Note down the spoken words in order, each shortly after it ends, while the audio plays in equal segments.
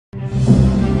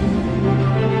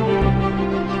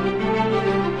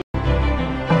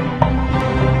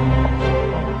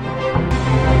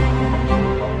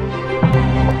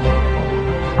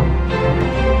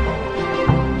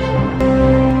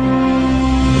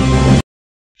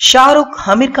ஷாருக்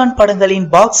அமீர் கான் படங்களின்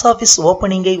box office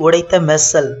ஓபனிங்கை உடைத்த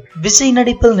மெர்சல். விஜய்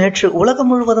நடிப்பில் நேற்று உலகம்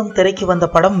முழுவதும் திரைக்கு வந்த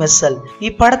படம் மெர்சல்.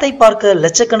 இப்படத்தை பார்க்க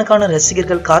லட்சக்கணக்கான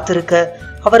ரசிகர்கள் காத்திருக்க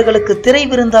அவர்களுக்கு திரை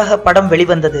விருந்தாக படம்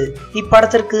வெளிவந்தது.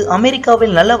 இப்படத்திற்கு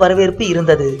அமெரிக்காவில் நல்ல வரவேற்பு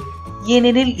இருந்தது.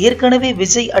 ஏனெனில் ஏற்கனவே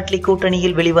விஜய் அட்லி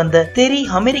கூட்டணியில் வெளிவந்த தெரி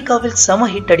அமெரிக்காவில் செம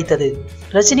ஹிட் அடித்தது.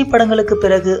 ரஜினி படங்களுக்கு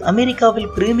பிறகு அமெரிக்காவில்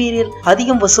பிரீமியரில்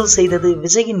அதிகம் வசூல் செய்தது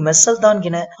விஜயின் மெர்சல் தான்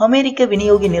என அமெரிக்க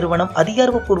விநியோக நிறுவனம்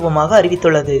அதிகாரப்பூர்வமாக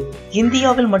அறிவித்துள்ளது.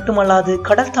 இந்தியாவில் மட்டுமல்லாது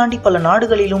கடல் தாண்டி பல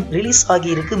நாடுகளிலும் ரிலீஸ்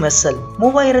ஆகியிருக்கு மெர்சல்.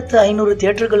 3500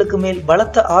 தியேட்டர்களுக்கு மேல்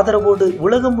பலத்த ஆதரவோடு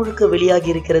உலகம் முழுக்க வெளியாகி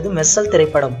இருக்கிறது மெர்சல்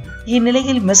திரைப்படம்.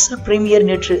 இந்நிலையில் மெர்சல் பிரீமியர்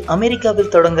நேற்று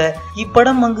அமெரிக்காவில் தொடங்க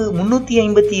இப்படம் அங்கு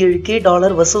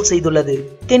 $357K வசூல் செய்துள்ளது.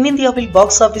 தென்னிந்தியாவில்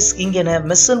பாக்ஸ் ஆபீஸ் கிங் என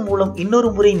மெர்சல் மூலம் இன்னொரு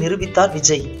முறை நிரூபித்தார்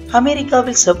விஜய்.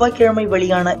 அமெரிக்காவில் செவ்வாய்க்கிழமை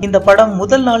வெளியான இந்த படம்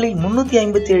முதல் நாளில்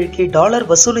 $357K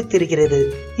வசூலித்திருக்கிறது.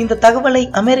 இந்த தகவலை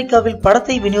அமெரிக்காவில்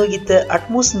படத்தை விநியோகித்த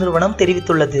அட்மோஸ் நிறுவனம்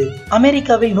தெரிவித்துள்ளது.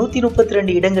 அமெரிக்காவில்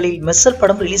 132 இடங்களில் மெர்சல்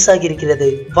படம் ரிலீஸ் ஆகியிருக்கிறது.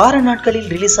 வார நாட்களில்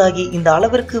ரிலீஸ் ஆகி இந்த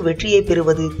அளவிற்கு வெற்றியை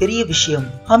பெறுவது பெரிய விஷயம்.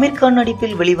 அமீர் கான்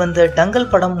நடிப்பில் வெளிவந்த டங்கல்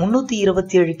படம்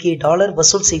 $327K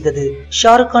வசூல் செய்தது.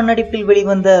 ஷாருக் கான் நடிப்பில்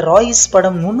வெளிவந்த ராயிஸ்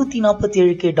படம்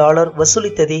 $347K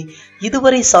வசூலித்ததே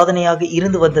இதுவரை சாதனையாக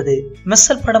இருந்து வந்தது.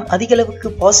 மெர்சல் படம் அதிகளவுக்கு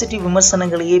பாசிட்டிவ்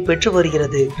விமர்சனங்களையே பெற்று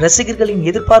வருகிறது. ரசிகர்களின்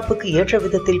எதிர்பார்ப்புக்கு ஏற்ற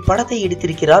விதத்தில் படத்தை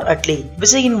எடுத்திருக்கிறார் அட்லி.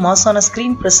 விஜயின் மாசான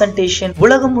ஸ்கிரீன் பிரசன்டேஷன்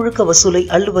உலகம் முழுக்க வசூலை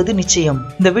அள்ளுவது நிச்சயம்.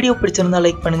 இந்த வீடியோ பிடிச்சிருந்தா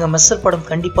லைக் பண்ணுங்க. மெர்சல் படம்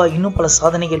கண்டிப்பா இன்னும் பல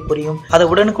சாதனைகள் புரியும். அதை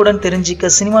உடனுக்குடன்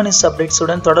தெரிஞ்சிக்க சினிமா நியூஸ் அப்டேட்ஸ்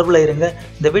உடன் தொடர்புல இருங்க.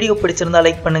 இந்த வீடியோ பிடிச்சிருந்தா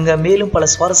லைக் பண்ணுங்க. மேலும் பல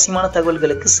சுவாரஸ்யமான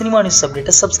தகவல்களுக்கு சினிமா நியூஸ்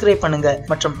அப்டேட்டை சப்ஸ்கிரைப் பண்ணுங்க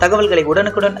மற்றும் தகவல்களை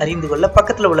உடனுக்குடன் அறிந்து கொள்ள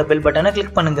பக்கத்துல உள்ள பெல் பட்டனை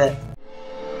கிளிக் பண்ணுங்க.